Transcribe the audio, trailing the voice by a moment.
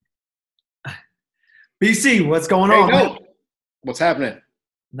BC, what's going Hey, on, man? no. What's happening?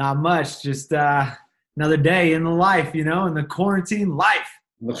 Not much. Just another day in the life, in the quarantine life.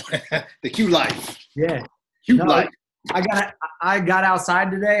 The Q life. Yeah. Q No, life. I got outside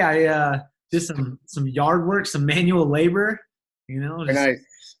today. I did some yard work, some manual labor. Very Just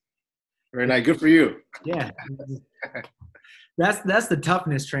nice. Very nice. Good for you. yeah. That's the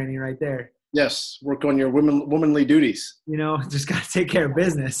toughness training right there. Yes. Work on your womanly duties. Just got to take care of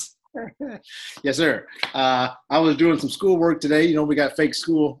business. Yes, sir. I was doing some schoolwork today. We got fake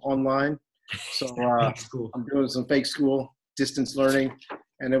school online. So Thanks, school. I'm doing some fake school, distance learning,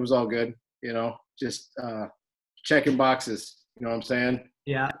 and it was all good. Just checking boxes. You know what I'm saying?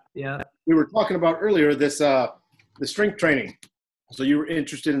 Yeah, yeah. We were talking about earlier the strength training. So you were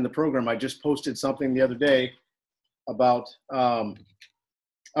interested in the program. I just posted something the other day about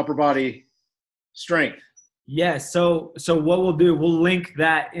upper body strength. Yes. So what we'll do, we'll link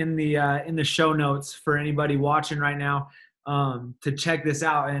that in the show notes for anybody watching right now to check this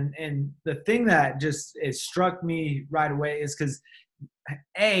out. And the thing that just it struck me right away is because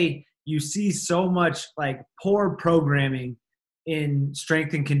you see so much like poor programming in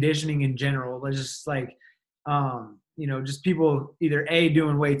strength and conditioning in general. There's just like just people either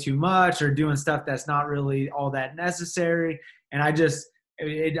doing way too much or doing stuff that's not really all that necessary. And I just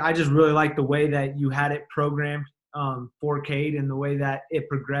really like the way that you had it programmed for Cade and the way that it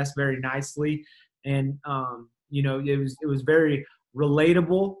progressed very nicely. And it was very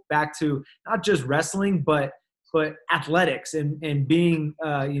relatable back to not just wrestling, but athletics and being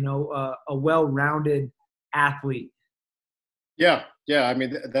a well-rounded athlete. Yeah, yeah. I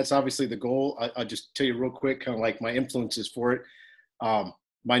mean, that's obviously the goal. I'll just tell you real quick, kind of like my influences for it.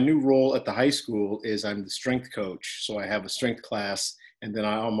 My new role at the high school is I'm the strength coach. So I have a strength class, and then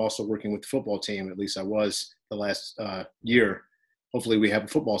I'm also working with the football team. At least I was the last year. Hopefully, we have a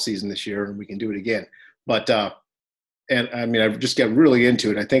football season this year, and we can do it again. But and I mean, I just got really into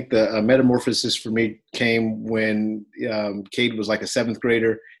it. I think the metamorphosis for me came when Cade was like a seventh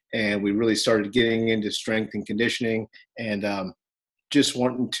grader, and we really started getting into strength and conditioning, and just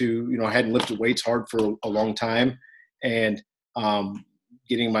wanting to, I hadn't lifted weights hard for a long time, and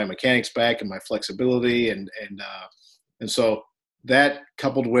getting my mechanics back and my flexibility, and so that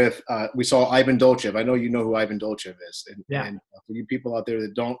coupled with we saw Ivan Dolchev. I know you know who Ivan Dolchev is, Yeah. and for you people out there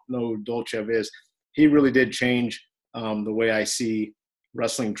that don't know who Dolchev is, he really did change the way I see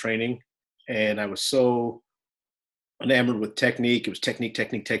wrestling training, and I was so enamored with technique. It was technique,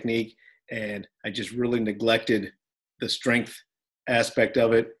 technique, technique, and I just really neglected the strength aspect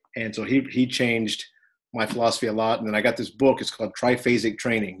of it. And so he changed my philosophy a lot. And then I got this book. It's called Triphasic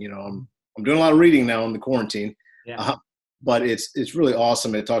Training. I'm doing a lot of reading now in the quarantine, Yeah. but it's really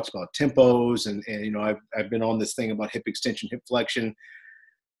awesome. It talks about tempos, and I've been on this thing about hip extension, hip flexion,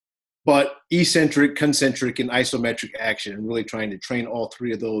 but eccentric, concentric, and isometric action, and really trying to train all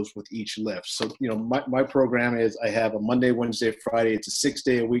three of those with each lift. So, my program is I have a Monday, Wednesday, Friday. It's a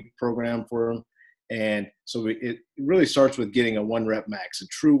 6-day-a-week program for them. And so it really starts with getting a 1-rep max, a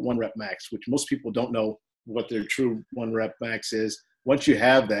true 1-rep max, which most people don't know what their true 1-rep max is. Once you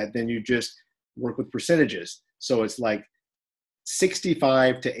have that, then you just work with percentages. So it's like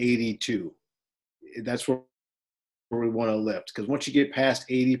 65 to 82. That's where we want to lift, because once you get past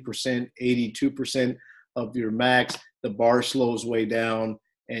 80%, 82% of your max, the bar slows way down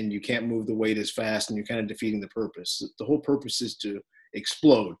and you can't move the weight as fast, and you're kind of defeating the purpose. The whole purpose is to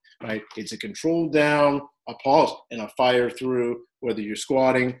explode, right? It's a control down, a pause, and a fire through, whether you're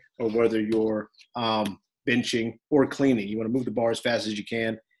squatting or whether you're benching or cleaning. You want to move the bar as fast as you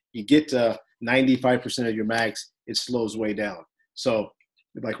can. You get to 95% of your max, it slows way down. So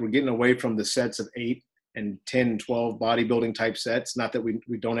like we're getting away from the sets of 8 and 10 and 12 bodybuilding type sets. Not that we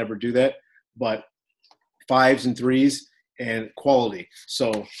don't ever do that, but 5s and 3s and quality.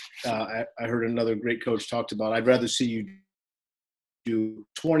 So I heard another great coach talked about, I'd rather see you do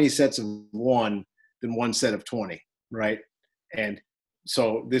 20 sets of 1 than 1 set of 20, right? And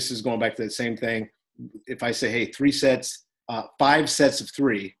so this is going back to the same thing. If I say, hey, 3 sets, 5 sets of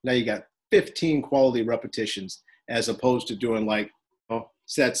 3, now you got 15 quality repetitions, as opposed to doing like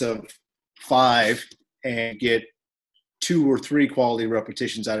sets of 5 and get 2 or 3 quality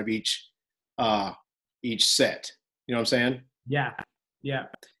repetitions out of each set. You know what I'm saying? Yeah. Yeah.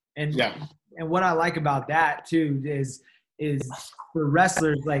 And Yeah. and what I like about that too is for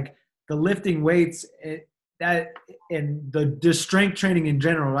wrestlers, like the lifting weights that and the strength training in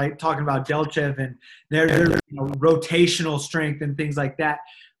general, right? Talking about Delchev and their rotational strength and things like that.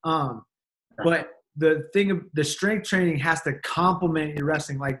 But the thing of the strength training has to complement your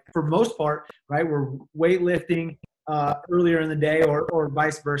wrestling. Like for most part, right? We're weightlifting earlier in the day or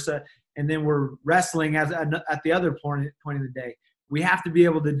vice versa. and then we're wrestling at the other point of the day. We have to be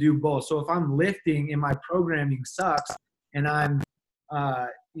able to do both. So if I'm lifting and my programming sucks and I'm,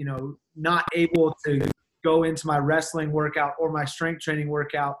 not able to go into my wrestling workout or my strength training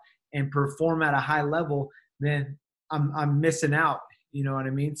workout and perform at a high level, then I'm missing out. You know what I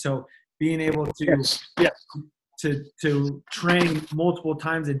mean? So being able to, yes. to train multiple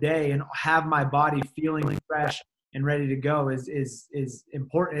times a day and have my body feeling fresh and ready to go is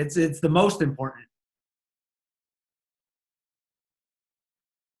important. It's the most important.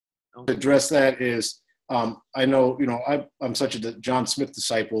 To address that is, I know, I'm such a John Smith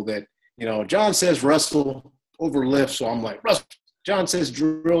disciple that, John says wrestle over lift. So I'm like, wrestle. John says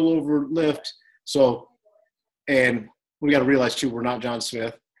drill over lift. So, and we got to realize too, we're not John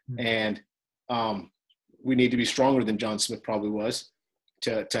Smith, and we need to be stronger than John Smith probably was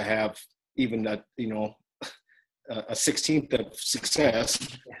to have even a 16th of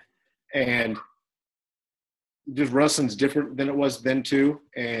success. And just wrestling's different than it was then too.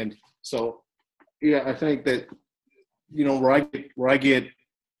 And so, yeah, I think that, where I get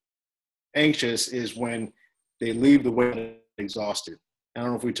anxious is when they leave the weight exhausted. I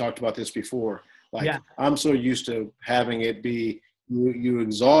don't know if we talked about this before. I'm so used to having it be you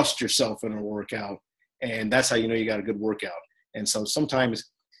exhaust yourself in a workout, and that's how you know you got a good workout. And so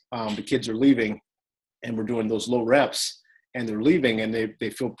sometimes the kids are leaving and we're doing those low reps and they're leaving and they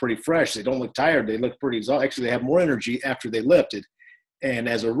feel pretty fresh. They don't look tired. They look pretty exhausted. Actually, they have more energy after they lifted. And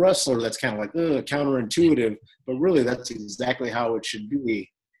as a wrestler, that's kind of like counterintuitive, but really that's exactly how it should be.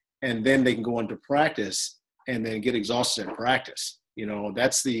 And then they can go into practice and then get exhausted in practice.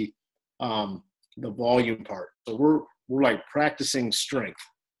 That's the volume part. So we're like practicing strength,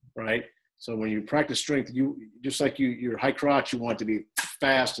 right? So when you practice strength, you just like your high crotch, you want it to be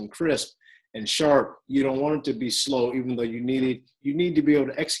fast and crisp and sharp. You don't want it to be slow, even though you need to be able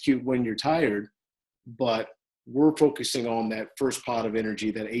to execute when you're tired. But we're focusing on that first pot of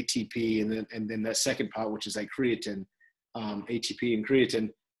energy, that ATP, and then that second pot, which is like creatine, ATP and creatine,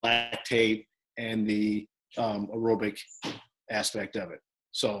 lactate, and the aerobic aspect of it.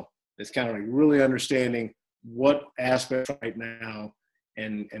 So it's kind of like really understanding what aspect right now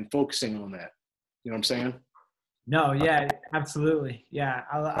and focusing on that. You know what I'm saying? No, yeah, absolutely. Yeah,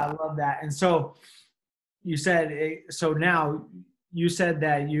 I love that. And so you said, now you said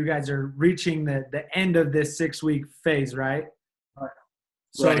that you guys are reaching the end of this 6-week phase, right?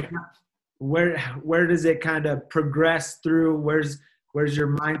 So right. Where does it kind of progress through? Where's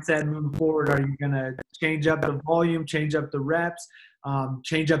your mindset moving forward? Are you going to change up the volume, change up the reps,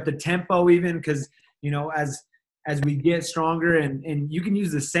 change up the tempo even? Because, as we get stronger and you can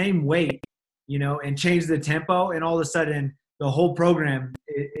use the same weight, and change the tempo, and all of a sudden the whole program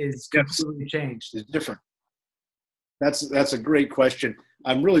is completely changed. It's different. That's a great question.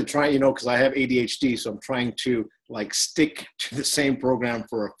 I'm really trying, because I have ADHD, so I'm trying to stick to the same program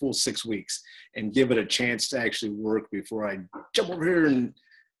for a full 6 weeks and give it a chance to actually work before I jump over here and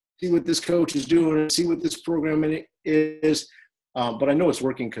see what this coach is doing and see what this program is. But I know it's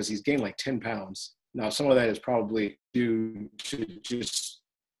working because he's gained 10 pounds. Now, some of that is probably due to just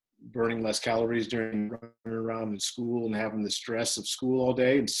burning less calories during running around in school and having the stress of school all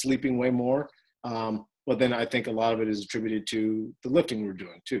day and sleeping way more. But then I think a lot of it is attributed to the lifting we're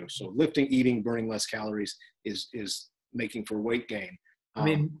doing too. So lifting, eating, burning less calories is making for weight gain. I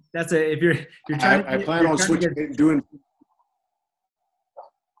mean, if you're trying. I plan on switching doing.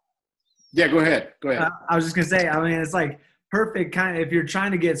 Yeah, go ahead. I was just gonna say. I mean, it's perfect kind of. If you're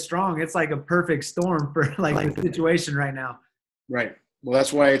trying to get strong, it's like a perfect storm for the situation right now. Right. Well,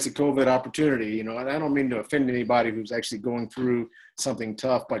 that's why it's a COVID opportunity, and I don't mean to offend anybody who's actually going through something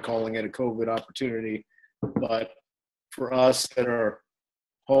tough by calling it a COVID opportunity. But for us that are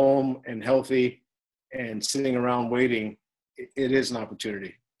home and healthy and sitting around waiting, it is an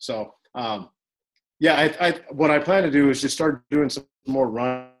opportunity. So, what I plan to do is just start doing some more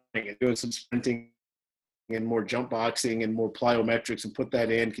running and doing some sprinting and more jump boxing and more plyometrics and put that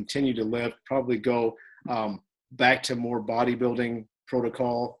in, continue to lift, probably go back to more bodybuilding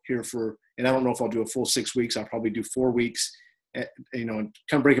protocol here and I don't know if I'll do a full 6 weeks. I'll probably do 4 weeks, and kind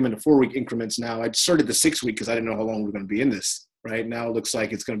of break them into 4-week increments. Now I started the 6 week because I didn't know how long we're going to be in this. Right now it looks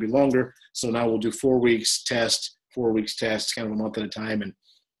like it's going to be longer. So now we'll do 4 weeks test, 4 weeks test, kind of a month at a time, and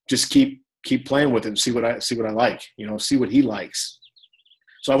just keep playing with it and see what I like, see what he likes.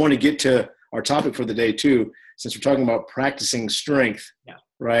 So I want to get to our topic for the day too, since we're talking about practicing strength,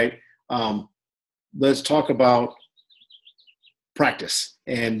 right? Let's talk about practice.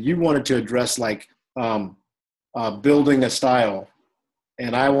 And you wanted to address building a style.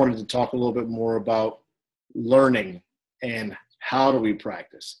 And I wanted to talk a little bit more about learning and how do we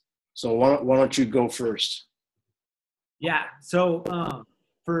practice. So why don't you go first? Yeah. So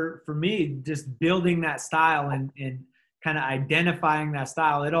for me, just building that style and kind of identifying that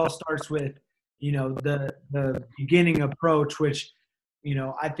style, it all starts with, the beginning approach, which,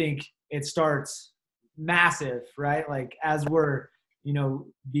 I think it starts massive, right? Like as we're,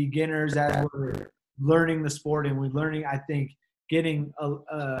 beginners, as we're learning the sport and we're learning, I think getting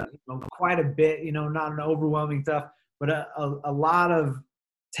quite a bit, not an overwhelming stuff, but a lot of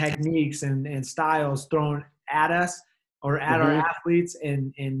techniques and styles thrown at us or at our Mm-hmm. athletes,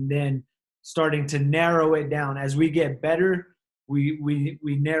 and then starting to narrow it down as we get better. We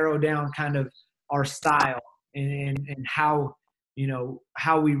narrow down kind of our style and how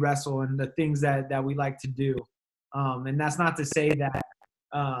how we wrestle and the things that we like to do. And that's not to say that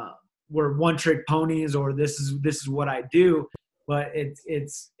we're one trick ponies or this is what I do, but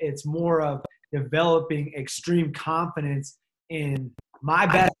it's more of developing extreme confidence in my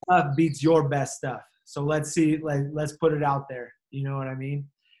best stuff beats your best stuff. So let's see, like, let's put it out there. You know what I mean?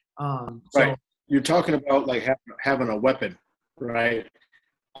 So Right. You're talking about like having a weapon, right?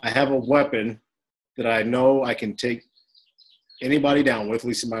 I have a weapon that I know I can take anybody down with. At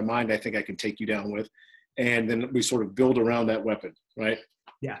least in my mind, I think I can take you down with. And then we sort of build around that weapon, right?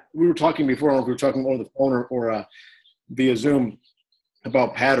 yeah, We were talking before, we were talking on the phone or via Zoom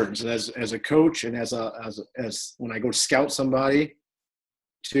about patterns. And as a coach and as when I go scout somebody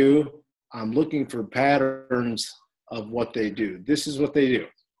too, I'm looking for patterns of what they do. This is what they do.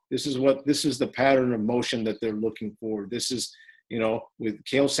 This is the pattern of motion that they're looking for. This is, with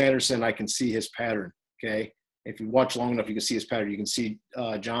Cael Sanderson, I can see his pattern. Okay. If you watch long enough, you can see his pattern. You can see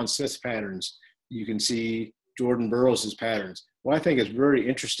John Smith's patterns. You can see Jordan Burroughs' patterns. What I think is very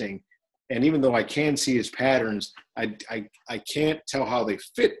interesting, and even though I can see his patterns, I can't tell how they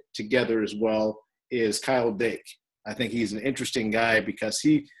fit together as well, is Kyle Dake. I think he's an interesting guy because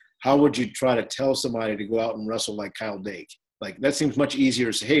how would you try to tell somebody to go out and wrestle like Kyle Dake? Like that seems much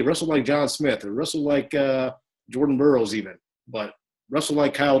easier to say, hey, wrestle like John Smith or wrestle like Jordan Burroughs even. But wrestle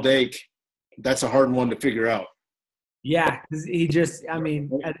like Kyle Dake, that's a hard one to figure out. yeah. 'Cause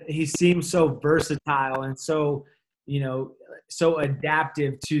he seems so versatile and so, so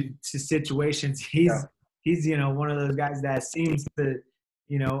adaptive to situations. Yeah. He's one of those guys that seems to,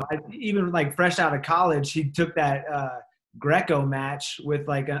 even like fresh out of college, he took that Greco match with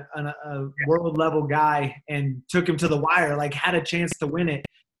like a world level guy and took him to the wire, like had a chance to win it.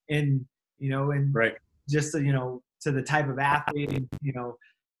 And, and Right. just, to the type of athlete,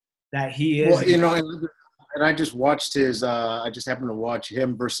 that he is. Well, and I just watched I just happened to watch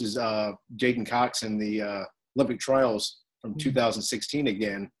him versus Jaden Cox in the Olympic trials from 2016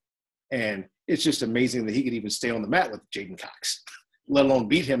 again. And it's just amazing that he could even stay on the mat with Jaden Cox, let alone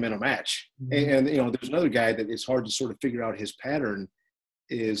beat him in a match. And there's another guy that it's hard to sort of figure out his pattern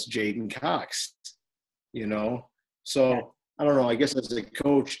is Jaden Cox, So I don't know. I guess as a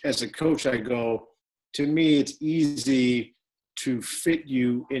coach, I go, to me, it's easy to fit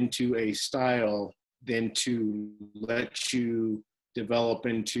you into a style than to let you develop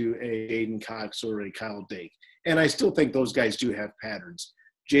into a Jaden Cox or a Kyle Dake. And I still think those guys do have patterns.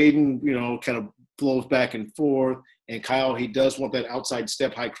 Jaden, kind of flows back and forth. And Kyle, he does want that outside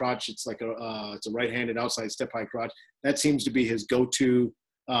step high crotch. It's like it's a right-handed outside step high crotch. That seems to be his go-to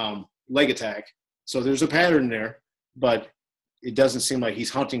leg attack. So there's a pattern there, but it doesn't seem like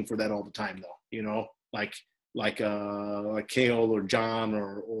he's hunting for that all the time, though. Like Cael or John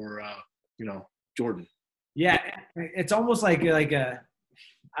or Jordan. Yeah, it's almost like a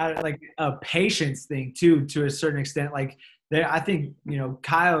patience thing too, to a certain extent. Like I think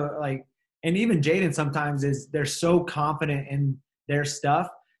Kyle, like, and even Jaden sometimes they're so confident in their stuff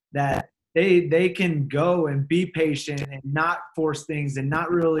that they can go and be patient and not force things and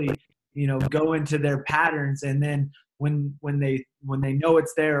not really go into their patterns. And then when they know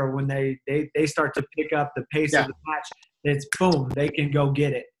it's there, or when they start to pick up the pace of the match, it's boom, they can go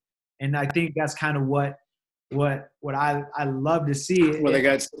get it. And I think that's kind of what I love to see. Well, they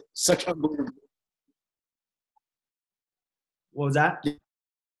got such unbelievable. What was that?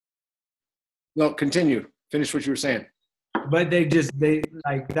 No, continue. Finish what you were saying. But they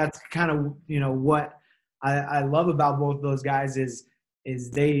like, that's kind of what I love about both those guys is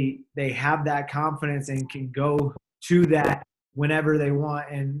they have that confidence and can go to that whenever they want,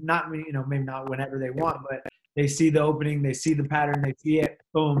 and not maybe not whenever they want, but they see the opening, they see the pattern, they see it,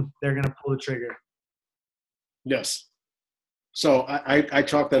 boom, they're gonna pull the trigger. Yes. So I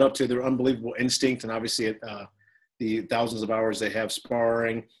chalk that up to their unbelievable instinct, and obviously the thousands of hours they have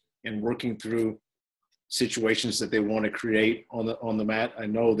sparring and working through situations that they want to create on the mat. I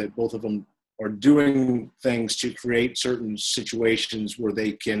know that both of them or doing things to create certain situations where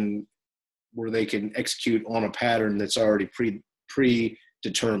they can execute on a pattern that's already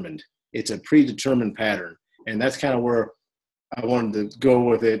predetermined. It's a predetermined pattern. And that's kind of where I wanted to go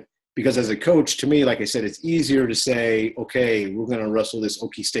with it, because as a coach, to me, like I said, it's easier to say, okay, we're going to wrestle this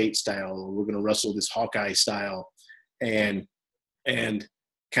Okie State style, or we're going to wrestle this Hawkeye style, and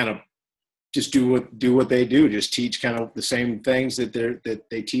kind of just do what they do. Just teach kind of the same things that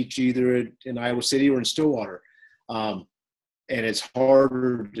they teach either in Iowa City or in Stillwater. And it's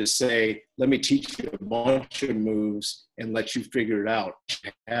harder to say, let me teach you a bunch of moves and let you figure it out.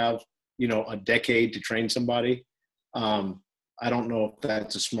 Have, a decade to train somebody. I don't know if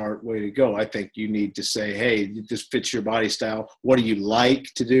that's a smart way to go. I think you need to say, hey, this fits your body style. What do you like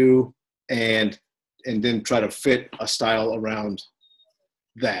to do? And then try to fit a style around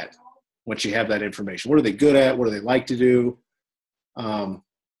that once you have that information. What are they good at? What do they like to do?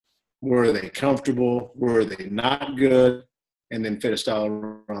 Where are they comfortable? Where are they not good? And then fit a style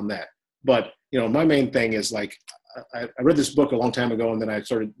around that. But, my main thing is, like, I read this book a long time ago, and then I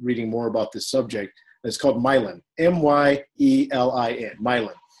started reading more about this subject. It's called Myelin, Myelin,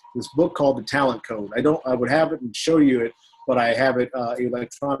 Myelin. This book called The Talent Code. I would have it and show you it, but I have it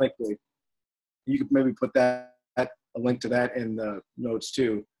electronically. You could maybe put a link to that in the notes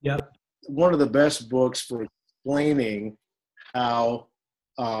too. Yep. One of the best books for explaining how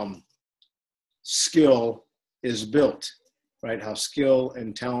skill is built, right? How skill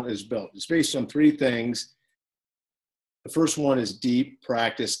and talent is built. It's based on three things. The first one is deep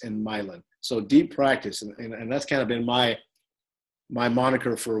practice and myelin. So deep practice, and that's kind of been my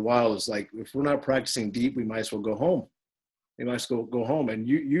moniker for a while, is like, if we're not practicing deep, we might as well go home. We might as well go home. And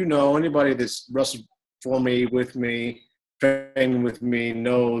anybody that's wrestled for me, with me, training with me,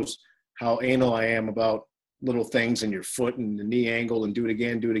 knows how anal I am about little things in your foot and the knee angle, and do it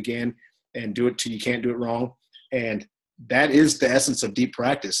again, and do it till you can't do it wrong. And that is the essence of deep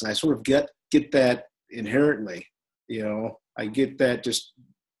practice. And I sort of get that inherently. I get that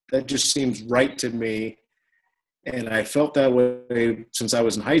that just seems right to me. And I felt that way since I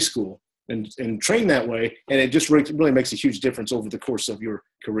was in high school and trained that way. And it just really makes a huge difference over the course of your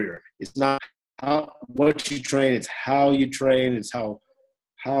career. It's not what you train, it's how you train. It's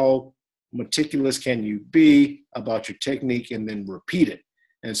how meticulous can you be about your technique, and then repeat it.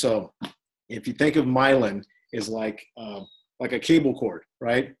 And so if you think of myelin as like a cable cord,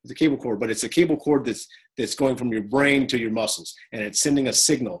 right? It's a cable cord, but it's a cable cord that's going from your brain to your muscles, and it's sending a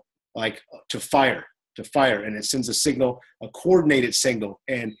signal, like to fire, and it sends a signal, a coordinated signal,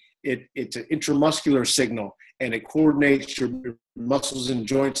 and it's an intramuscular signal, and it coordinates your muscles and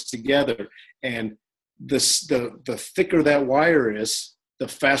joints together. And the thicker that wire is, the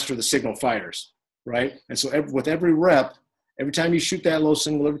faster the signal fires, right? And so with every rep, every time you shoot that low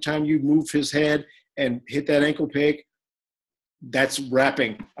single, every time you move his head and hit that ankle pick, that's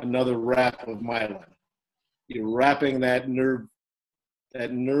wrapping another wrap of myelin. You're wrapping that nerve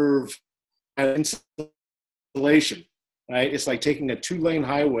insulation, right? It's like taking a 2-lane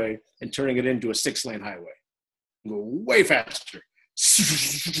highway and turning it into a 6-lane highway. Go way faster,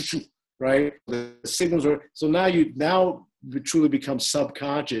 right? The signals are, so now it truly becomes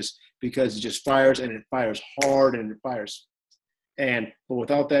subconscious, because it just fires, and it fires hard, and it fires. But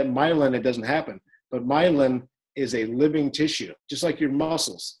without that myelin, it doesn't happen. But myelin is a living tissue, just like your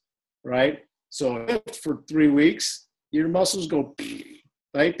muscles, right? So for 3 weeks, your muscles go,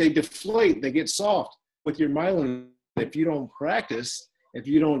 right? They deflate, they get soft. With your myelin, if you don't practice, if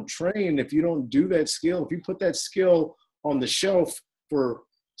you don't train, if you don't do that skill, if you put that skill on the shelf for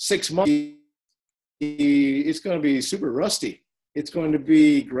 6 months, it's going to be super rusty. It's going to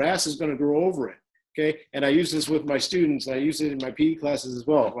be, grass is going to grow over it. Okay. And I use this with my students. I use it in my PE classes as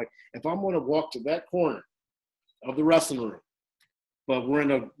well. Like, if I'm going to walk to that corner of the wrestling room, but we're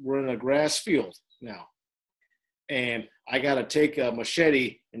in a grass field now, and I got to take a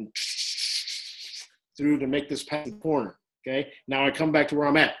machete and through to make this past the corner. Okay. Now I come back to where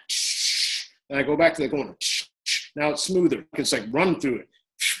I'm at, and I go back to the corner. Now it's smoother. It's like run through it,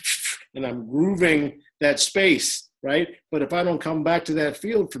 and I'm grooving that space, right? But if I don't come back to that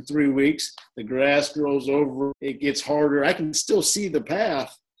field for 3 weeks, the grass grows over, it gets harder. I can still see the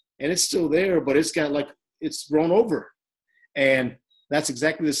path, and it's still there, but it's grown over. And that's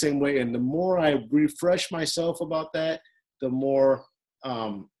exactly the same way. And the more I refresh myself about that, the more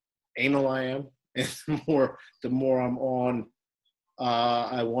anal I am, and the more I'm on.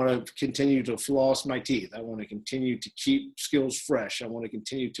 I want to continue to floss my teeth. I want to continue to keep skills fresh. I want to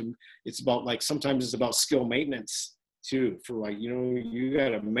continue to, it's about, like, sometimes it's about skill maintenance too, for, like, you got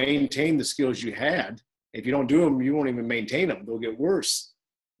to maintain the skills you had. If you don't do them, you won't even maintain them. They'll get worse.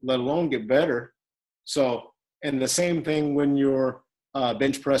 let alone get better. So, and the same thing when you're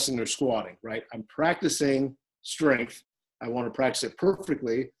bench pressing or squatting, right? I'm practicing strength. I want to practice it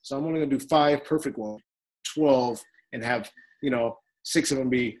perfectly. So I'm only going to do 5 perfect ones, 12, and have, 6 of them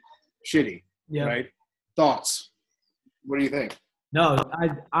be shitty, right? Thoughts? What do you think? No,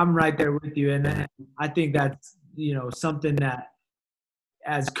 I'm right there with you. And I think that's, something that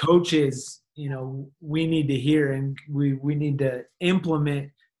as coaches, we need to hear, and we need to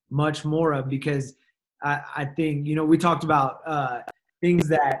implement much more of, because I think, we talked about things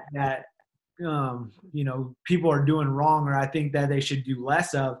that people are doing wrong, or I think that they should do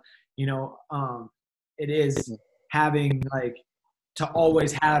less of. It is having to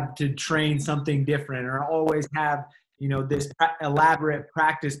always have to train something different, or always have this elaborate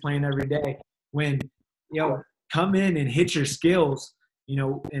practice plan every day, when come in and hit your skills,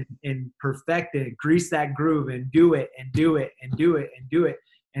 and perfect it, grease that groove, and do it and do it and do it and do it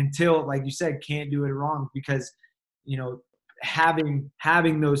until, like you said, can't do it wrong. Because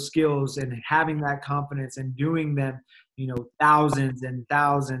having those skills and having that confidence and doing them thousands and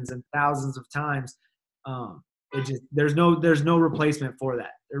thousands and thousands of times, there's no replacement for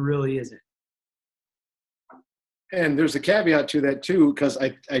that. There really isn't. And there's a caveat to that too, because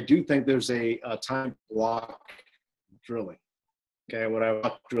I do think there's a time block drilling. Okay, when I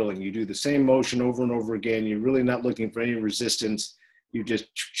block drilling, you do the same motion over and over again. You're really not looking for any resistance. You just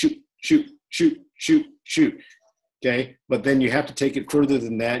shoot, shoot, shoot, shoot, shoot. Okay, but then you have to take it further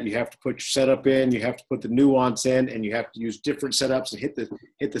than that. You have to put your setup in. You have to put the nuance in, and you have to use different setups and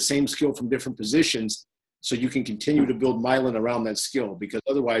hit the same skill from different positions, so you can continue to build myelin around that skill. Because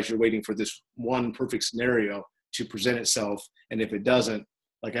otherwise, you're waiting for this one perfect scenario to present itself, and if it doesn't,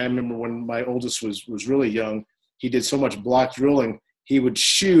 like I remember when my oldest was really young, he did so much block drilling, he would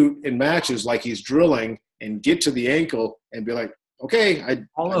shoot in matches like he's drilling and get to the ankle and be like, okay, I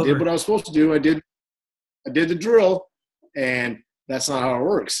did what I was supposed to do. I did the drill, and that's not how it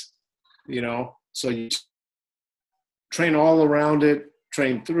works, So you train all around it,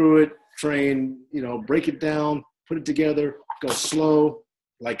 train through it, break it down, put it together, go slow.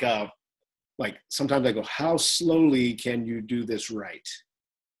 Like sometimes I go, how slowly can you do this right?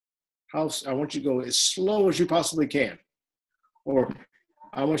 I want you to go as slow as you possibly can. Or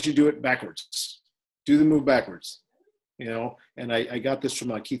I want you to do it backwards. Do the move backwards, And I got this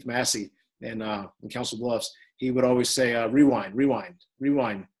from Keith Massey in Council Bluffs. He would always say, rewind, rewind,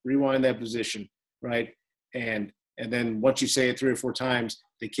 rewind, rewind that position, right? And then once you say it 3 or 4 times,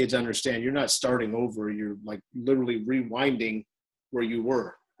 the kids understand you're not starting over. You're like literally rewinding where you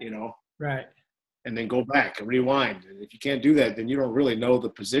were, Right. And then go back and rewind. And if you can't do that, then you don't really know the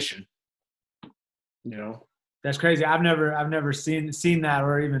position, That's crazy. I've never seen that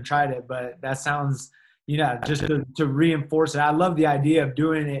or even tried it, but that sounds, just to reinforce it. I love the idea of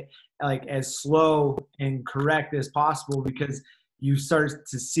doing it like as slow and correct as possible, because you start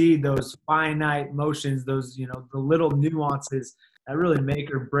to see those finite motions, those, the little nuances that really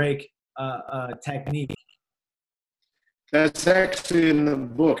make or break a technique. That's actually in the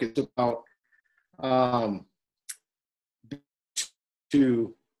book. It's about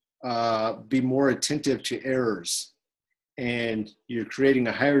to be more attentive to errors, and you're creating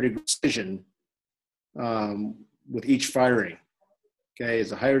a higher degree of precision with each firing. Okay,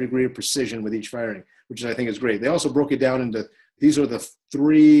 it's a higher degree of precision with each firing, which I think is great. They also broke it down into, these are the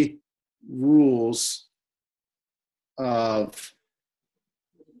 3 rules of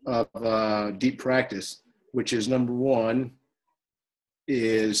deep practice, which is number 1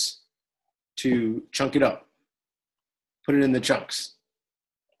 is to chunk it up, put it in the chunks.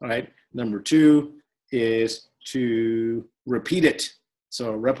 All right. Number 2 is to repeat it.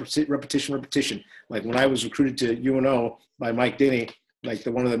 So repetition. Like when I was recruited to UNO by Mike Denny, like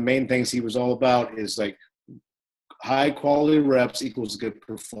one of the main things he was all about is like high quality reps equals good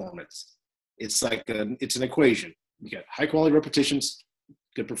performance. It's like it's an equation. You got high quality repetitions,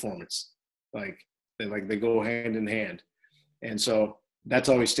 good performance. Like they go hand in hand. And so that's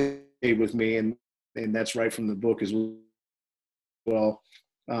always stayed with me, and that's right from the book as well.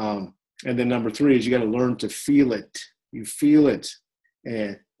 And then number 3 is you got to learn to feel it. You feel it,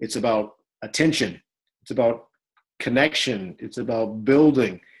 and it's about attention. It's about connection. It's about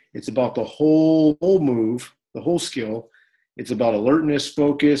building. It's about the whole move, the whole skill. It's about alertness,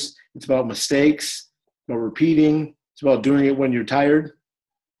 focus. It's about mistakes, about repeating. It's about doing it when you're tired.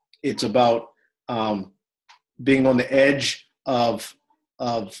 It's about being on the edge of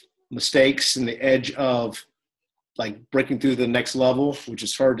mistakes and the edge of like breaking through the next level, which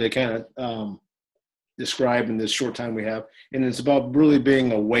is hard to kind of describe in this short time we have. And it's about really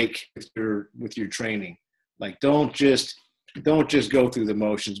being awake with your training. Like don't just don't just go through the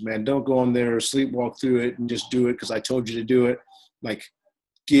motions, man. Don't go in there, sleepwalk through it and just do it because I told you to do it. Like,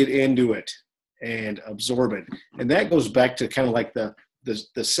 get into it and absorb it. And that goes back to kind of like the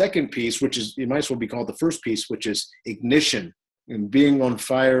second piece, which is, it might as well be called the first piece, which is ignition and being on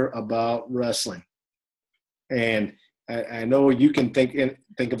fire about wrestling. And I know you can think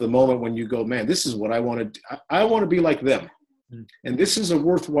of the moment when you go, man, this is what I want to do. I want to be like them. And this is a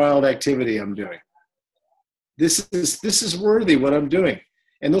worthwhile activity I'm doing. This is worthy what I'm doing.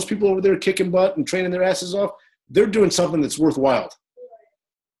 And those people over there kicking butt and training their asses off, they're doing something that's worthwhile.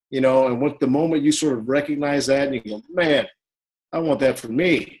 You know, and what the moment you sort of recognize that and you go, man, I want that for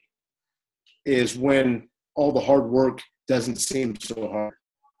me, is when all the hard work doesn't seem so hard.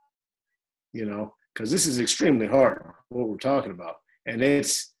 You know, because this is extremely hard, what we're talking about. And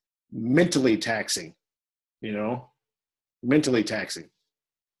it's mentally taxing, you know, mentally taxing.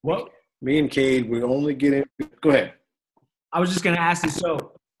 Well, me and Cade, we only get in. Go ahead. I was just going to ask you,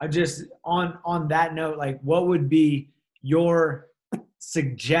 so I just, on that note, like, what would be your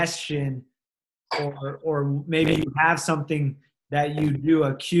suggestion, or maybe you have something that you do,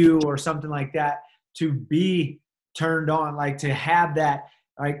 a cue or something like that, to be turned on, like to have that,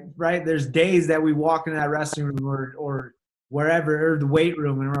 like, right, there's days that we walk into that wrestling room or wherever, or the weight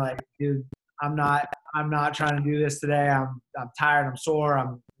room, and we're like, dude, I'm not trying to do this today. I'm tired. I'm sore.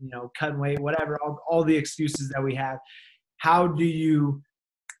 I'm, cutting weight, whatever, all the excuses that we have. How do you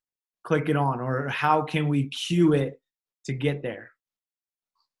click it on, or how can we cue it to get there?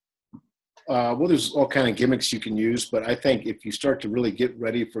 Well, there's all kind of gimmicks you can use, but I think if you start to really get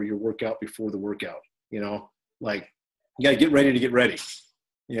ready for your workout before the workout, like, you got to get ready to get ready.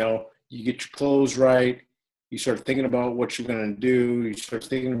 You get your clothes right. You start thinking about what you're going to do. You start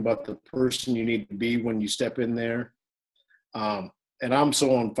thinking about the person you need to be when you step in there. And I'm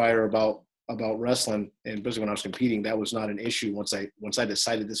so on fire about wrestling, and especially when I was competing, that was not an issue once I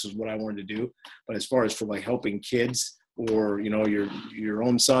decided this is what I wanted to do. But as far as for like helping kids or, your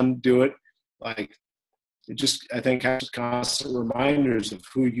own son do it, like, it just, I think, has constant reminders of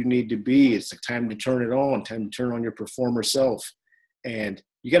who you need to be. It's like time to turn it on, time to turn on your performer self. And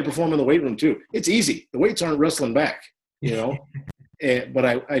you got to perform in the weight room too. It's easy. The weights aren't wrestling back, but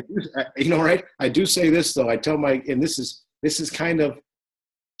I do say this though. I tell and this is kind of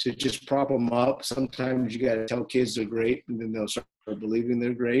to just prop them up. Sometimes you got to tell kids they're great, and then they'll start believing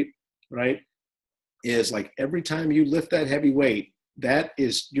they're great, right? Is like every time you lift that heavy weight,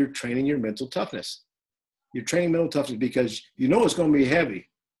 you're training your mental toughness. You're training mental toughness because it's going to be heavy.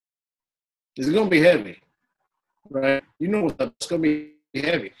 It's going to be heavy, right? It's going to be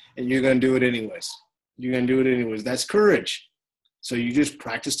heavy, and you're going to do it anyways. You're going to do it anyways. That's courage. So you just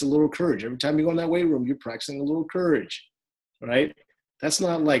practiced a little courage. Every time you go in that weight room, you're practicing a little courage, right? That's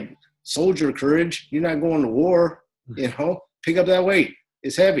not like soldier courage. You're not going to war, pick up that weight.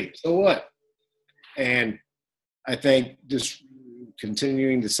 It's heavy. So what? And I think just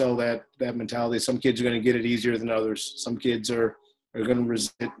continuing to sell that mentality. Some kids are going to get it easier than others. Some kids are going to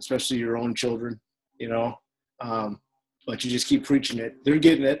resist it, especially your own children, but you just keep preaching it. They're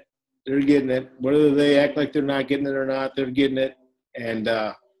getting it. They're getting it. Whether they act like they're not getting it or not, they're getting it. And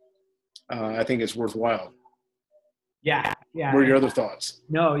I think it's worthwhile. Yeah. What are your other thoughts?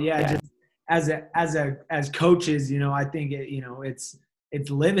 No, yeah. Just as coaches, I think it's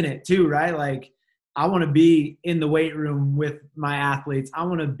living it too, right? Like, I want to be in the weight room with my athletes. I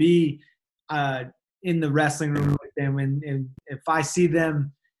want to be in the wrestling room with them. And if I see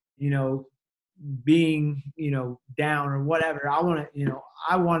them, being, down or whatever, I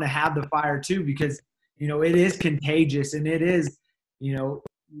want to have the fire too, because, it is contagious, and it is,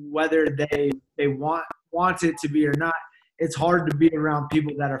 whether they want it to be or not. It's hard to be around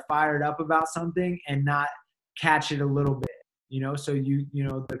people that are fired up about something and not catch it a little bit, so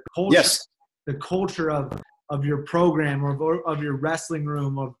the culture, yes. The culture of your program or of your wrestling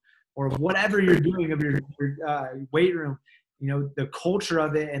room or whatever you're doing of your weight room, the culture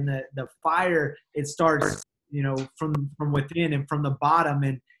of it and the fire, it starts, from within and from the bottom.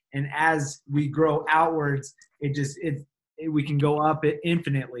 And as we grow outwards, we can go up it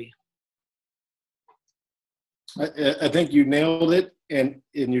infinitely. I think you nailed it. And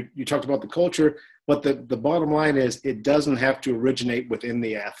you talked about the culture, but the bottom line is it doesn't have to originate within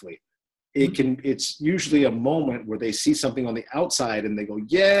the athlete. It's usually a moment where they see something on the outside and they go,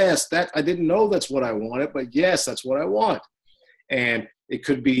 yes, I didn't know that's what I wanted, but yes, that's what I want. And it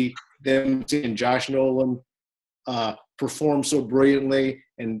could be them seeing Josh Nolan perform so brilliantly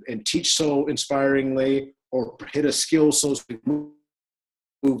and teach so inspiringly, or hit a skill so move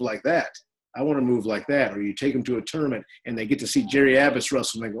like that. I want to move like that. Or you take them to a tournament and they get to see Jerry Abbott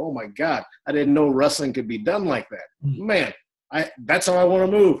wrestle and they go, oh my God, I didn't know wrestling could be done like that. Man, That's how I want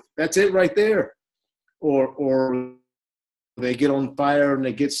to move. That's it right there. Or they get on fire and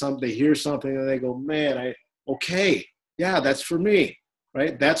they get something, they hear something and they go, man, okay, yeah, that's for me,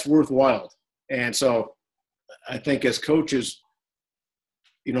 right? That's worthwhile. And so I think as coaches,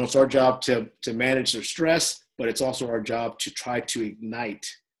 it's our job to manage their stress, but it's also our job to try to ignite,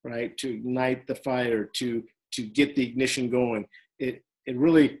 right? To ignite the fire, to get the ignition going. It's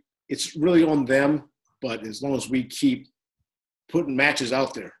really on them, but as long as we keep putting matches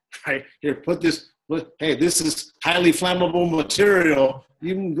out there, right? Here, hey, this is highly flammable material.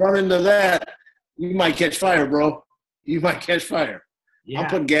 You can run into that, you might catch fire, bro. You might catch fire. Yeah. I'm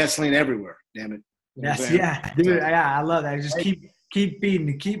putting gasoline everywhere, damn it. Yes, yeah, dude. Yeah, I love that. Just keep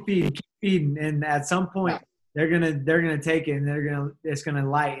feeding, and at some point they're gonna take it, and it's gonna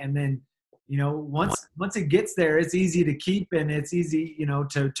light, and then once it gets there, it's easy to keep, and it's easy to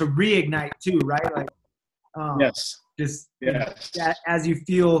reignite too, right? Like yes, just as you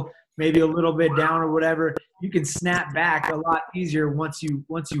feel maybe a little bit down or whatever, you can snap back a lot easier once you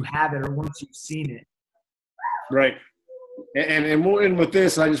have it or once you've seen it. Right. And more in with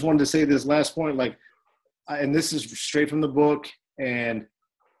this, I just wanted to say this last point, and this is straight from the book, and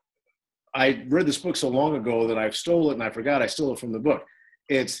I read this book so long ago that I've stole it and I forgot I stole it from the book.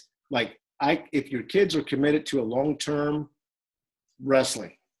 It's like, if your kids are committed to a long-term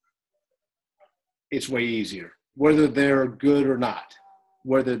wrestling, it's way easier, whether they're good or not.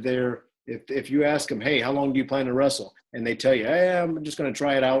 Whether if you ask them, hey, how long do you plan to wrestle? And they tell you, hey, I'm just going to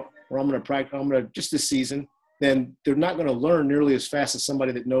try it out, or I'm going to practice, just this season, then they're not going to learn nearly as fast as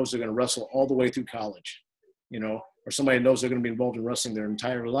somebody that knows they're going to wrestle all the way through college, or somebody that knows they're going to be involved in wrestling their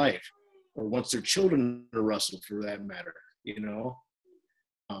entire life, or once their children are wrestle for that matter,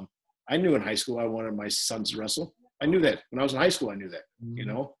 I knew in high school I wanted my sons to wrestle. I knew that. When I was in high school, I knew that,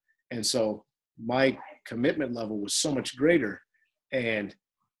 And so my commitment level was so much greater. And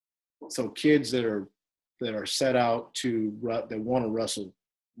so kids that are set out that want to wrestle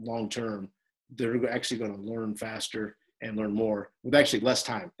long term, they're actually going to learn faster and learn more with actually less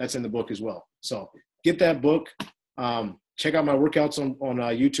time. That's in the book as well. So get that book. Check out my workouts on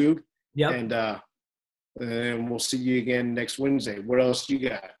YouTube. Yeah. And we'll see you again next Wednesday. What else do you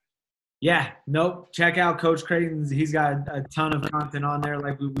got? Yeah, nope. Check out Coach Creighton's. He's got a ton of content on there,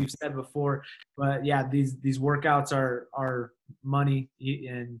 like we've said before. But yeah, these workouts are money,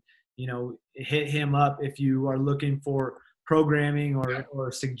 and hit him up if you are looking for programming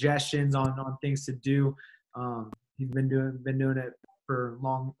or suggestions on things to do. He's been doing it for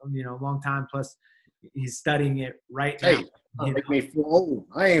long time. Plus, he's studying it right now. Hey, make me feel old.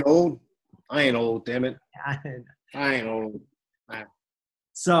 I ain't old. Damn it. I ain't old.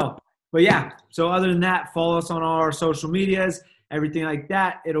 But yeah, so other than that, follow us on all our social medias, everything like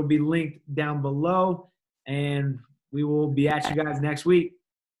that. It'll be linked down below, and we will be at you guys next week.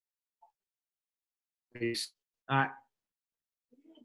 Peace. All right.